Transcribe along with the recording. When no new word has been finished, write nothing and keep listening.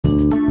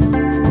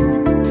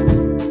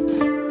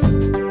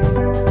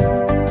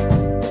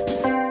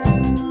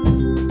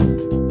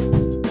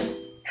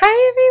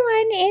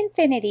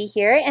Infinity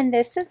here, and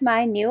this is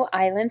my new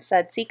island,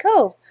 Sudsy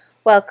Cove.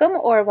 Welcome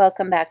or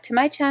welcome back to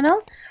my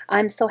channel.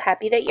 I'm so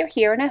happy that you're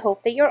here and I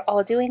hope that you're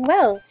all doing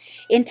well.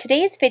 In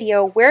today's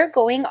video, we're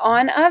going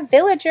on a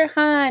villager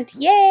hunt.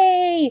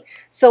 Yay!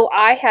 So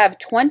I have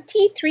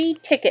 23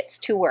 tickets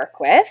to work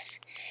with.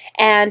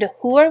 And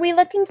who are we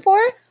looking for?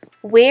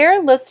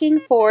 We're looking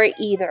for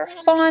either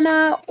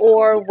Fauna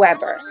or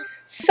Weber.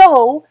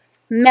 So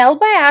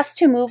Melba asked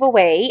to move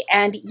away,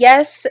 and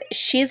yes,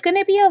 she's going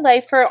to be a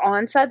lifer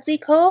on Sudsy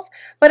Cove,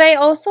 but I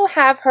also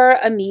have her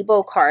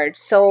amiibo card,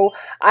 so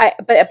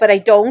but I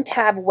don't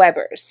have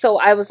Weber's. So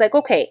I was like,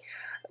 okay,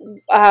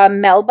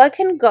 Melba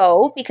can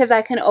go because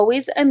I can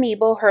always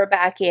amiibo her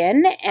back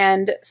in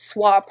and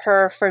swap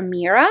her for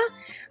Mira,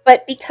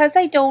 but because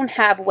I don't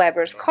have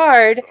Weber's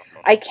card,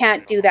 I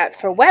can't do that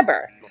for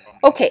Weber.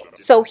 Okay,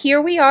 so here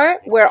we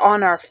are. We're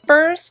on our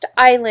first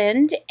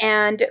island,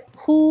 and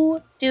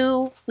who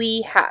do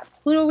we have?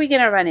 Who are we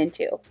going to run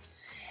into?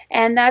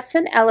 And that's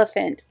an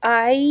elephant.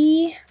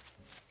 I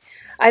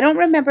don't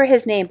remember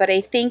his name, but I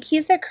think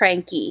he's a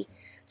cranky.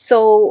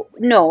 So,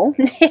 no,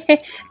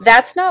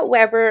 that's not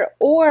Weber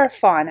or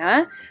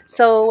Fauna.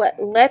 So,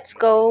 let's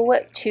go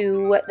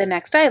to the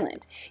next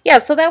island. Yeah,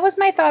 so that was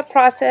my thought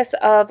process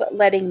of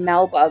letting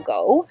Melba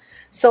go.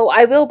 So,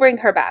 I will bring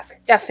her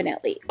back,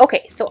 definitely.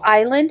 Okay, so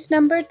island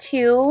number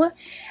 2.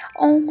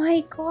 Oh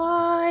my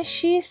gosh,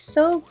 she's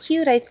so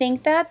cute. I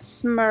think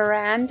that's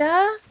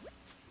Miranda.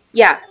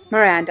 Yeah,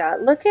 Miranda.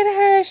 Look at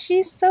her.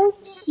 She's so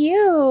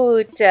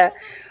cute.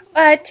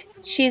 But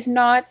she's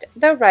not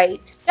the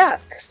right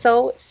duck.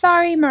 So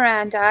sorry,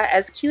 Miranda.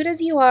 As cute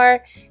as you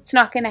are, it's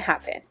not going to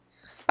happen.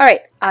 All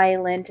right,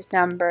 island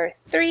number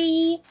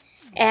 3.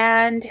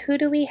 And who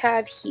do we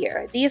have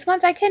here? These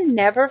ones I can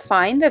never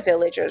find the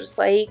villagers.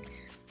 Like,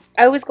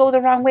 I always go the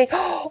wrong way.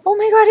 Oh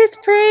my god, it's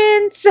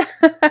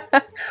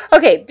Prince!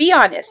 Okay, be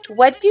honest.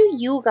 What do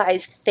you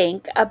guys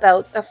think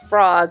about the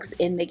frogs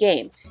in the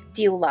game?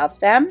 Do you love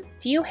them?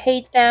 Do you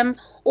hate them?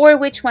 Or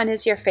which one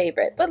is your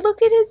favorite? But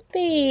look at his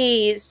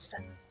base.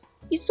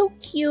 He's so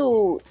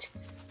cute.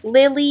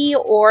 Lily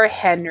or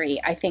Henry,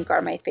 I think,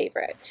 are my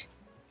favorite.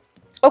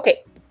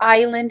 Okay,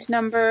 island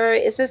number,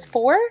 is this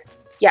 4?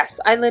 Yes,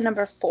 island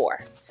number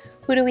 4.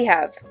 Who do we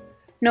have?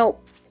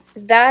 Nope,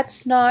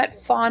 that's not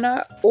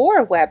Fauna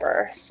or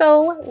Weber.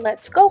 So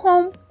let's go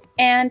home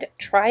and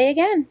try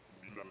again.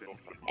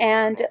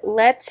 And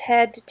let's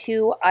head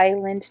to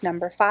island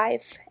number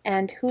 5.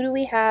 And who do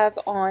we have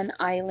on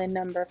island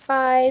number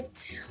 5?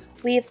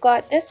 We've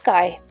got this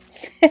guy.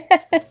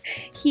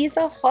 He's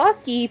a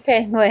hockey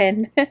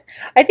penguin.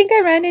 I think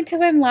I ran into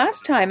him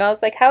last time. I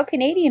was like, how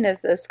Canadian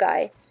is this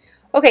guy?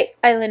 Okay,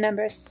 island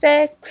number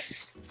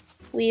 6.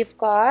 We've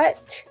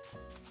got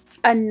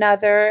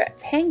another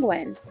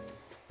penguin.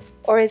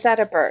 Or is that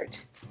a bird?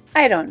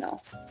 I don't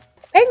know.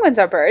 Penguins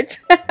are birds.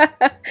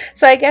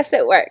 So I guess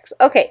it works.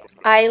 Okay,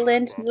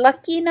 island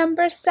lucky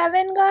number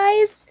 7,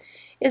 guys.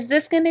 Is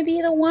this going to be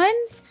the one?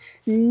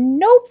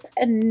 Nope,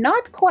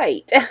 not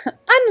quite.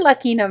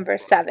 Unlucky number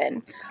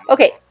 7.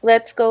 Okay,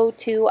 let's go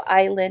to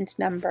island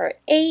number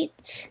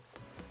 8.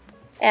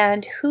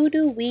 And who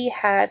do we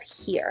have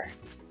here?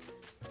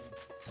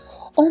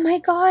 Oh my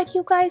god,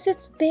 you guys,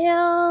 it's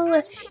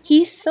Bill.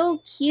 He's so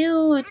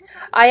cute.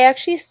 I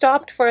actually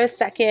stopped for a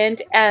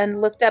second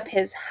and looked up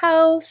his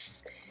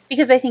house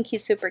because I think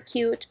he's super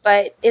cute,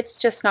 but it's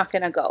just not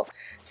going to go.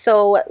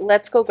 So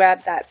let's go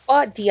grab that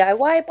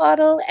DIY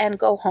bottle and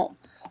go home.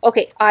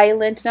 Okay,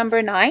 island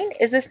number 9.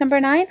 Is this number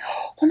 9?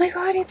 Oh my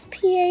god, it's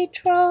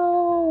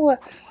Pietro.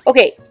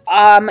 Okay,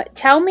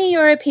 tell me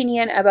your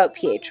opinion about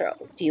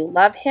Pietro. Do you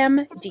love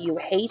him? Do you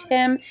hate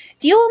him?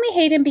 Do you only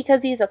hate him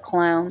because he's a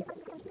clown?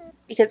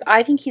 Because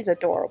I think he's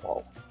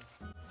adorable.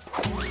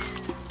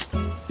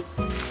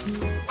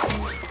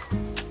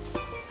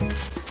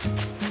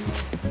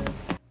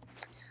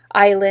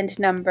 Island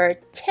number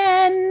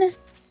 10.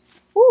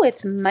 Ooh,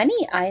 it's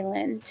Money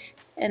Island.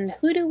 And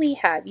who do we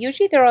have?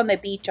 Usually they're on the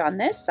beach on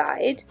this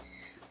side,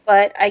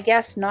 but I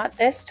guess not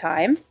this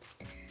time.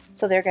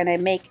 So they're going to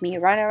make me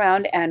run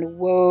around and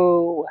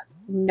whoa,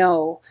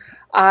 no.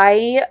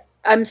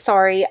 I'm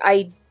sorry,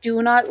 I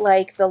do not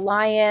like the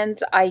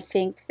lions. I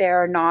think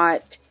they're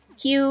not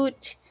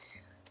cute.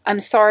 I'm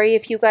sorry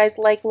if you guys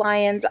like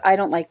lions. I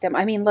don't like them.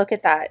 I mean, look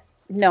at that.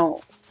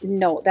 No,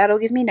 no, that'll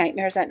give me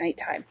nightmares at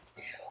nighttime.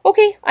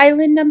 Okay,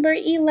 island number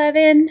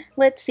 11.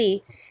 Let's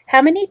see.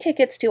 How many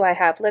tickets do I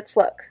have? Let's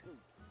look.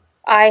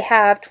 I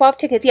have 12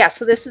 tickets. Yeah,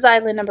 so this is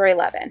island number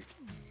 11.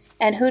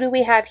 And who do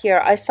we have here?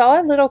 I saw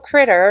a little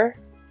critter.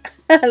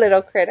 A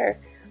little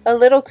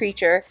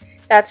creature.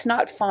 That's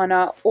not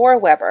Fauna or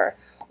Weber.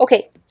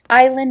 Okay,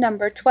 island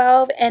number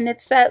 12. And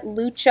it's that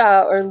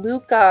Lucha or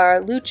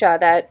Lucha,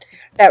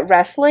 that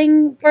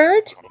wrestling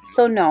bird.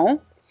 So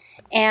no.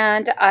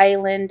 And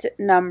island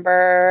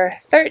number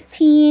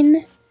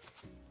 13.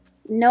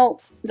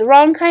 Nope, the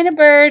wrong kind of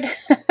bird.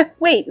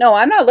 Wait, no,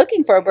 I'm not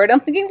looking for a bird. I'm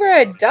looking for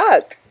a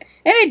duck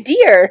and a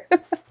deer.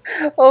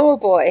 Oh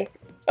boy.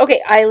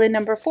 Okay, island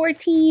number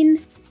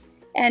 14.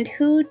 And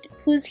who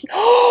Who's he?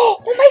 Oh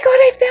my god,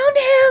 I found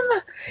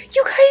him!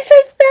 You guys,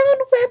 I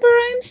found Weber.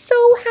 I'm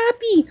so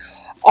happy.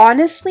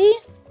 Honestly,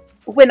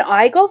 when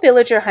I go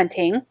villager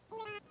hunting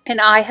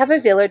and I have a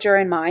villager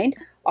in mind,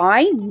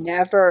 I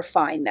never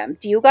find them.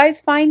 Do you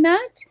guys find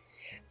that?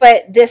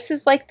 But this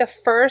is like the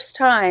first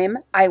time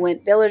I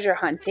went villager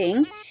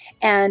hunting,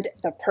 and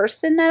the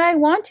person that I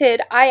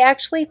wanted, I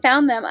actually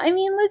found them. I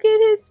mean, look at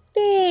his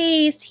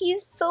face.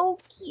 He's so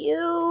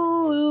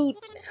cute.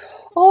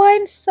 Oh,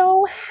 I'm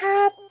so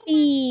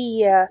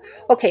happy.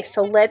 Okay,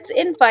 so let's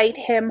invite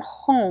him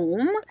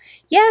home.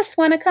 Yes,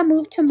 want to come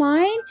move to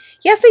mine?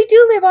 Yes, I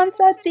do live on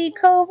Sudsy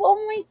Cove. Oh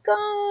my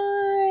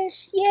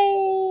gosh.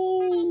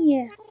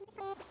 Yay.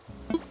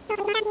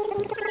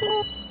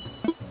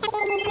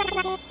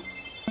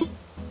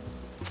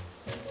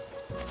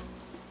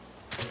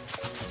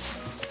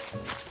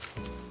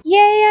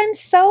 Yay, I'm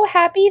so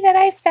happy that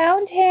I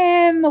found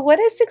him. What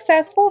a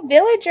successful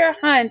villager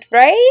hunt,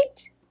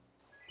 right?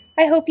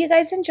 I hope you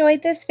guys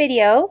enjoyed this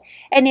video,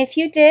 and if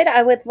you did,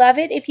 I would love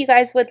it if you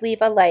guys would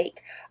leave a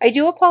like. I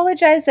do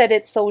apologize that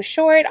it's so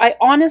short. I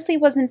honestly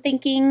wasn't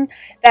thinking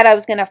that I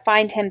was going to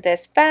find him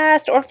this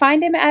fast or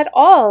find him at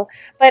all,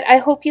 but I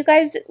hope you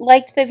guys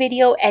liked the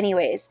video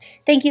anyways.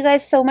 Thank you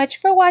guys so much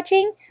for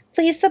watching.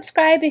 Please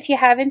subscribe if you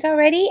haven't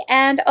already,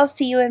 and I'll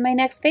see you in my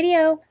next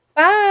video.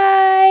 Bye!